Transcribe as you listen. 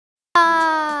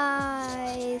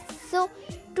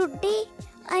today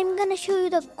I'm gonna show you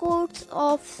the codes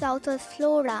of Southwest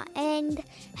Florida and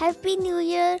Happy New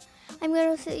Year. I'm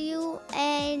gonna see you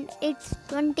and it's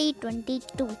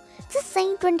 2022. Just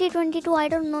saying 2022, I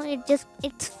don't know,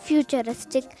 it's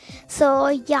futuristic. So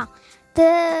yeah,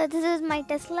 this is my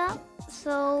Tesla.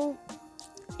 So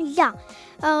yeah,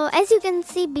 as you can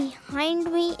see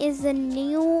behind me is a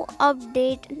new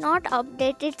update. Not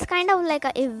update, it's kind of like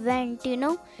an event,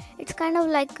 it's kind of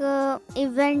like a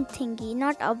event thingy,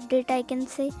 not update I can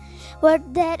say.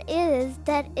 But there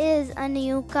is a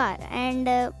new car, and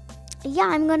yeah,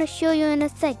 I'm gonna show you in a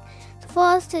sec.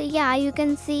 First, yeah, you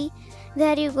can see,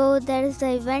 there you go, there is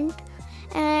the event.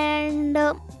 And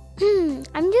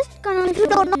I'm just gonna, if you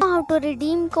don't know how to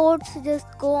redeem codes, just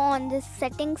go on this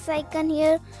settings icon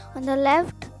here on the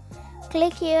left,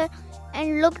 click here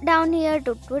and look down here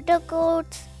to Twitter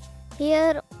codes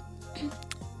here,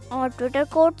 or Twitter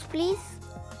codes please.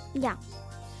 Yeah,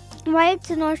 why it's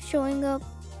not showing up?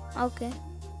 Okay,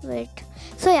 wait.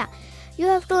 So yeah, you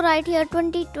have to write here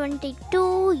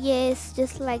 2022. Yes,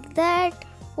 just like that.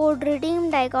 Code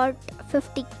redeemed. I got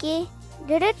 50k.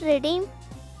 Did it redeem?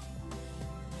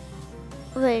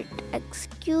 Wait,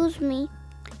 excuse me.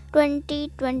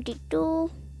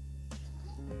 2022.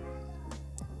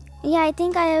 Yeah, I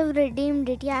think I have redeemed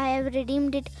it. Yeah, I have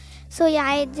redeemed it. So yeah,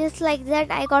 I just like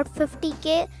that I got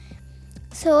 50k.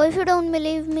 So if you don't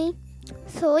believe me,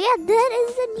 so yeah, there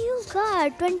is a new car,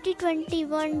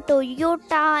 2021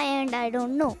 Toyota, and I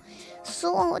don't know.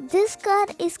 So this car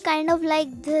is kind of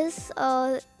like this.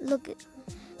 Look.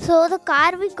 So the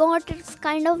car we got is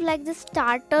kind of like the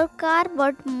starter car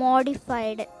but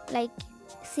modified. Like,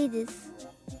 see this.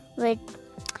 Wait,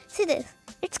 see this.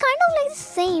 It's kind of like the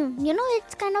same.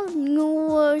 It's kind of new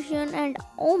version, and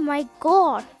oh my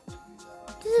god,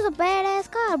 this is a badass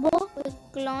car, bro. Quick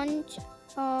launch.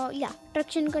 Yeah,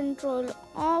 traction control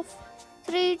off.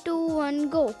 3, 2, 1,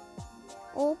 go.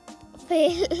 Oh,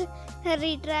 fail.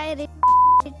 Retry.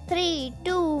 3,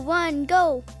 2, 1,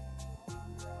 go.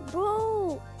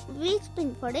 Bro, wheel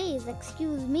spin for days.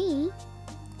 Excuse me,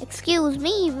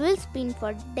 wheel spin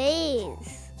for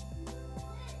days.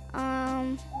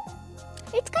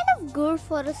 It's kind of good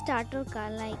for a starter car.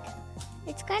 Like,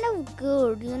 it's kind of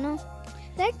good,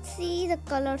 Let's see the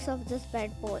colors of this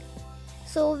bad boy.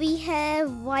 So we have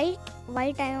white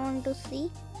I want to see.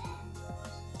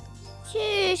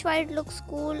 Sheesh, white looks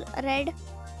cool. Red.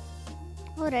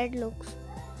 Oh, red looks.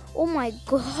 Oh my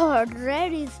god,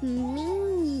 red is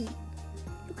mean.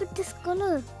 Look at this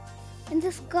color. In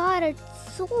this car, it's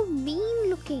so mean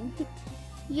looking.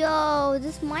 Yo,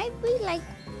 this might be like,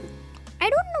 I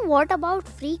don't know what about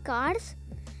free cars,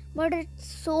 but it's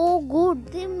so good.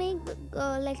 They make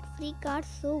like free cars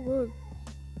so good.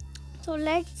 So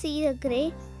let's see the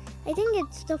gray. I think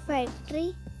it's the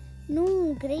factory.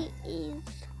 No, gray is,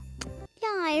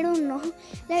 yeah, I don't know.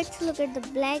 Let's look at the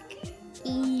black.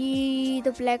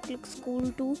 The black looks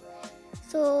cool too.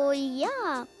 So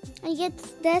yeah, I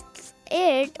guess that's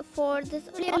it for this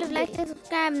video. Like,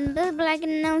 subscribe. This is Black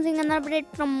announcing an update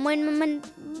from Moment.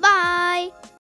 Bye.